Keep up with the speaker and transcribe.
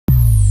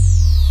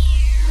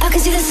can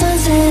see the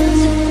sunset,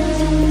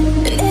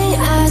 and in your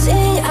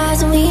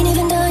eyes, and we ain't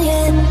even done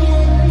yet.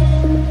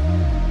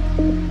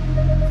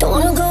 Don't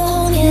wanna go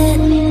home yet.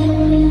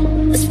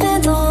 Let's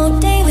spend the whole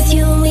day with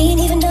you, and we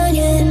ain't even done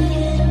yet.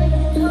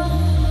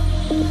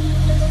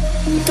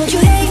 Don't you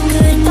hate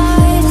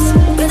goodbyes?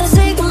 Rather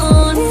say good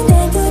morning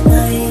and good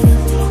night.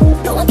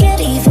 No, I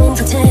can't even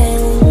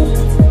pretend.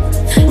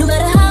 No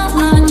matter how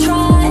I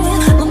try,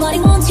 my body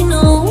wants you,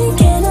 know we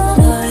cannot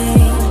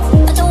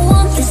hide. I don't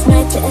want this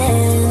night to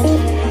end.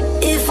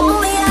 If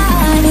only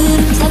I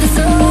knew, stop it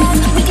so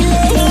we can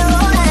lay here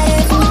all night.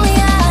 If only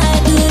I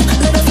knew,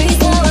 let me freeze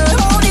down and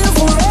hold you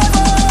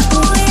forever. If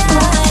only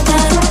I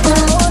could,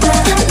 one more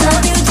time,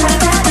 love you till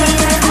the day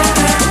I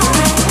die.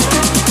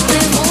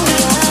 If only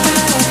I.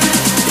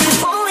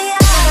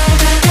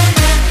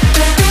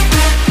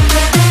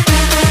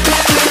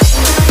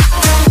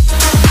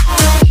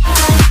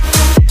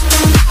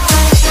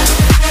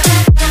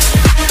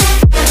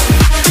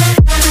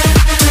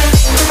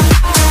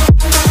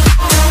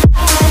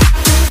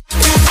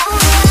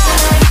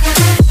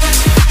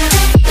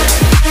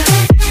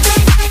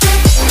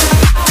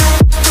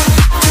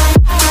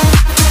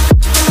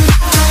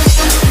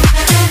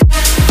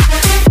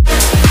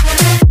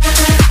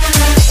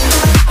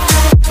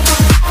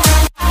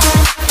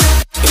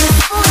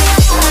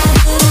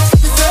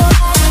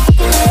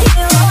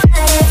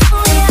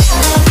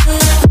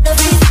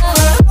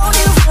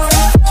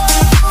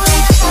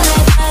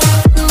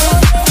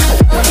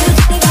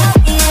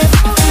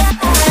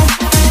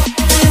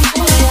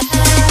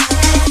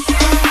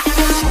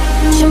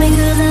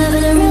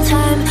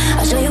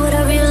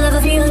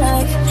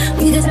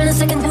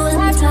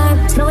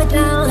 Slow it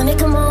down and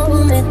make a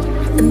moment.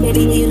 And maybe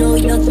you know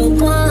you're the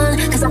one,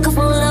 'cause I could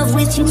fall in love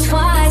with you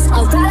twice.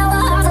 I'll ride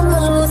our hearts on the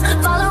loose,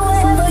 follow